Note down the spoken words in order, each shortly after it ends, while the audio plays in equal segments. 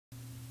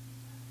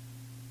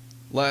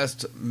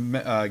Last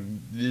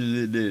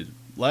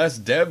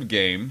last dev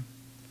game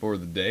for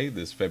the day,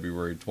 this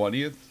February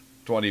 20th,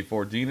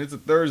 2014. It's a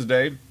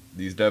Thursday.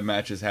 These dev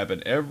matches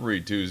happen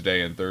every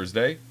Tuesday and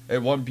Thursday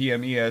at 1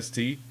 p.m.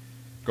 EST.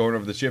 Going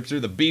over the ships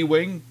here, the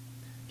B-Wing.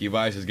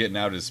 Icarus is getting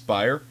out his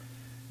Spire.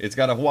 It's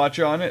got a watch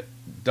on it,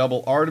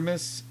 double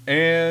Artemis,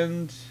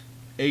 and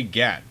a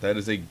GAT. That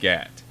is a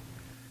GAT.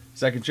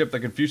 Second ship, the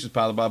Confucius,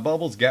 piloted by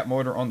Bubbles. GAT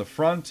motor on the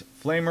front,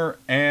 Flamer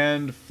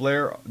and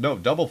Flare. No,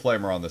 double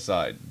Flamer on the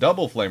side.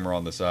 Double Flamer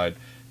on the side.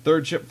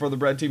 Third ship for the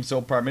red team,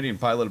 Soul Parmenion,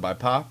 piloted by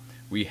Pa.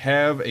 We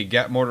have a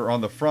GAT motor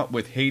on the front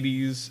with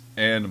Hades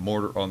and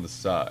mortar on the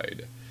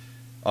side.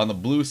 On the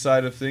blue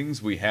side of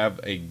things, we have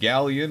a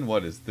Galleon.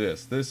 What is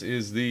this? This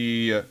is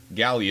the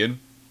Galleon,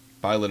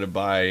 piloted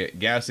by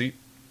Gassy.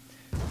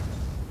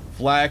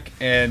 Flak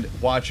and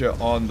Hwacha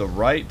on the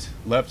right.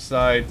 Left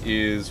side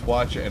is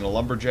Hwacha and a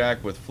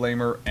Lumberjack with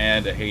Flamer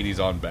and a Hades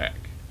on back.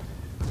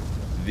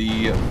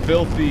 The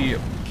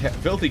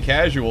Filthy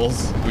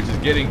Casuals, which is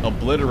getting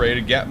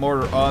obliterated. GAT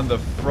mortar on the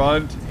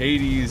front,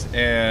 Hades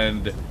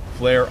and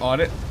Flare on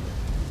it.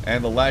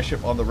 And the last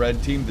ship on the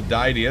red team, the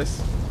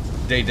Daedalus,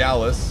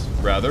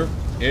 rather.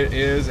 It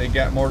is a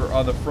GAT mortar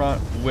on the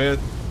front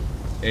with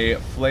a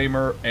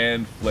Flamer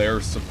and Flare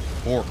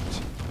support.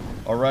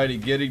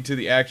 Alrighty, getting to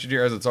the action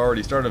here as it's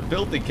already started.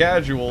 Filthy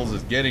Casuals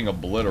is getting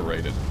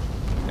obliterated.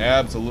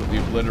 Absolutely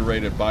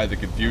obliterated by the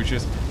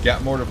Confucius.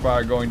 GAT mortar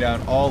fire going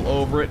down all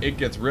over it. It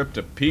gets ripped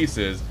to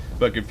pieces,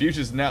 but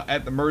Confucius is now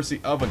at the mercy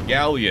of a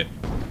Galleon.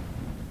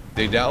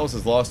 Daedalus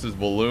has lost his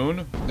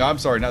balloon. No, I'm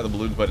sorry, not the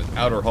balloon, but its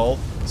outer hull.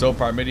 So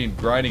Parmenion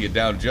grinding it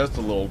down just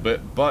a little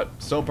bit, but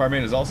So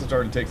Parmenion is also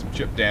starting to take some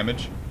chip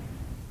damage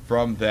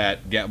from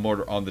that GAT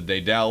mortar on the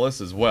Daedalus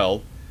as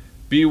well.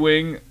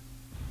 B-Wing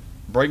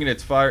bringing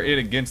its fire in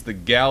against the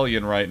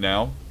Galleon right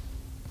now.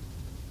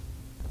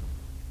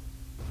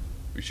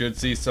 We should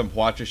see some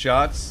Hwacha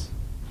shots,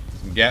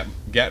 some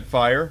GAT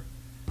fire.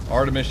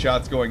 Artemis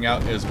shots going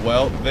out as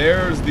well.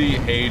 There's the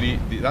Hades,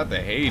 not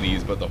the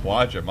Hades, but the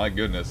Hwacha, my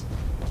goodness.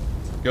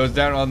 Goes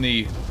down on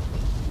the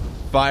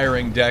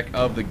firing deck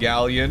of the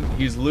Galleon.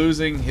 He's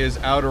losing his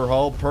outer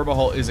hull.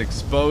 Permahull is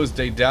exposed.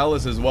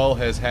 Daedalus as well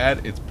has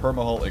had its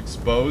permahull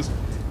exposed.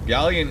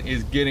 Galleon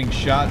is getting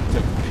shot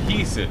to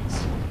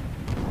pieces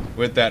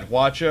with that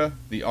Hwacha,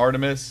 the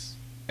Artemis,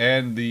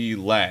 and the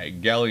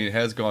lag. Galleon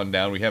has gone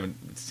down. We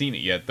haven't seen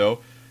it yet, though,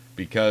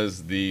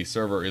 because the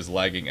server is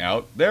lagging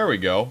out. There we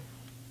go.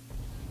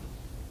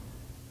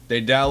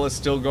 Daedalus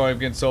still going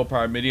against Soul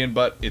Parmenion,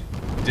 but it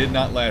did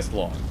not last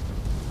long.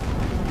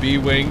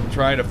 B-Wing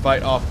trying to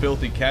fight off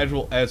Filthy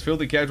Casual as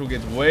Filthy Casual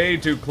gets way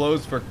too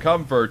close for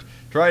comfort.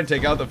 Trying to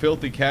take out the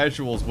Filthy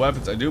Casual's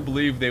weapons. I do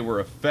believe they were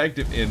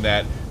effective in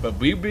that, but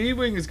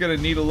B-Wing is going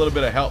to need a little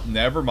bit of help.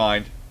 Never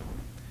mind.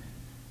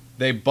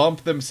 They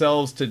bumped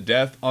themselves to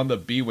death on the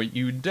B-Wing.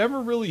 You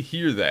never really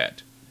hear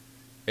that.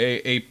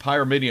 A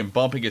Pyramidion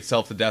bumping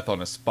itself to death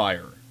on a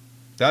Spire.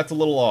 That's a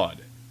little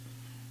odd.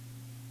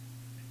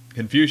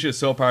 Confucius,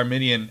 Soul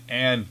Parmenion,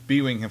 and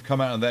B-Wing have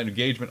come out on that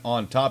engagement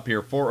on top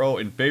here.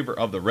 4-0 in favor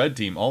of the red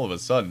team all of a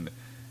sudden.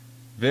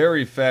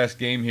 Very fast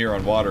game here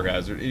on Water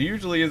Hazard. It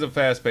usually is a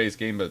fast-paced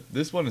game, but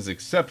this one is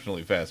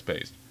exceptionally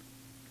fast-paced.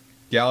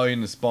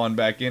 Galleon has spawned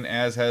back in,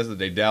 as has the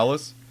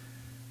Daedalus.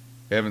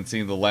 We haven't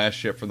seen the last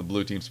ship from the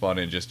blue team spawn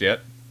in just yet.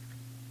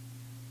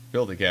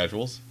 Filthy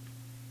Casuals.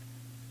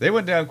 They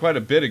went down quite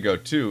a bit ago,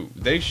 too.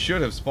 They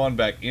should have spawned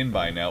back in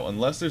by now,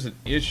 unless there's an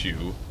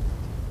issue.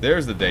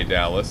 There's the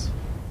Daedalus.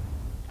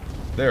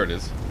 There it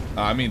is.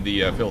 I mean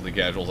the Filthy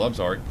Casuals, I'm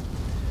sorry.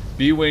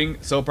 B-Wing,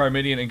 Soul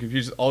Parmenion, and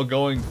Confucius all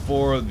going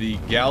for the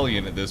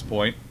Galleon at this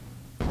point.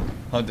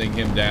 Hunting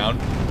him down.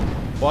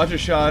 Hwacha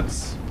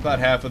shots, about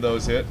half of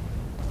those hit.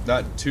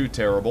 Not too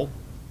terrible.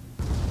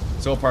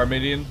 Soul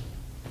Parmenion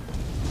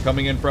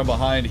coming in from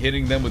behind,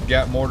 hitting them with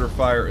GAT mortar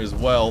fire as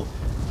well.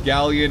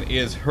 Galleon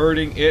is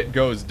hurting. It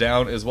goes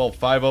down as well.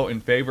 5-0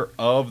 in favor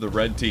of the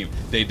red team.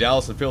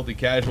 Daedalus and Filthy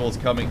Casuals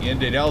coming in.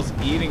 Daedalus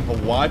eating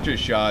Hwacha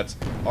shots.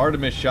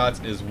 Artemis shots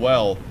as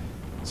well.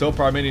 So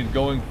Parmenion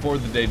going for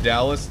the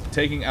Daedalus,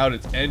 taking out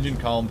its engine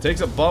column.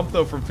 Takes a bump,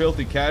 though, from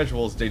Filthy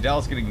Casuals.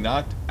 Daedalus getting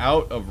knocked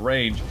out of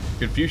range.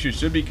 Confucius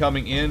should be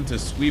coming in to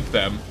sweep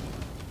them.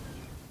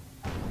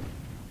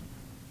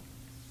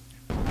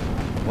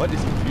 What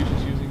is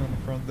Confucius using on the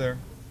front there?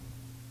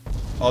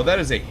 Oh, that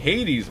is a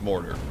Hades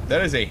mortar.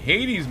 That is a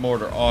Hades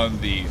mortar on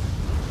the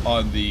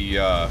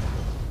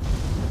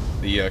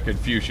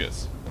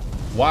Confucius.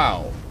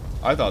 Wow,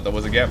 I thought that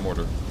was a GAT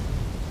mortar.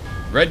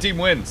 Red team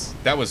wins.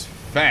 That was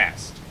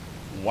fast.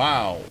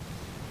 Wow.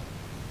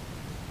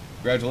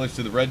 Congratulations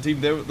to the red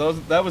team.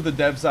 That was the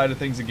dev side of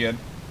things again.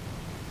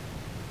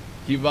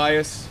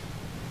 Icarus,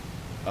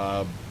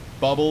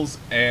 Bubbles,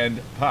 and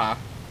Pa.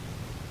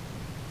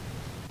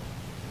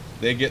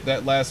 They get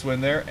that last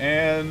win there,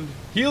 and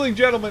Healing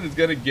Gentleman is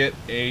going to get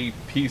a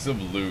piece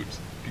of loot.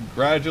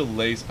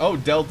 Congratulations. Oh,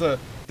 Delta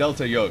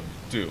Yod,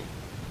 too.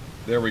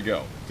 There we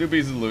go. 2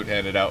 pieces of loot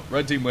handed out.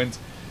 Red team wins.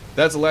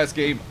 That's the last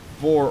game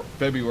for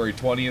February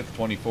 20th,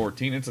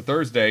 2014. It's a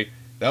Thursday.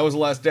 That was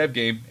the last dev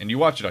game, and you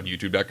watch it on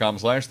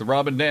youtube.com/The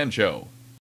Rob and Dan Show.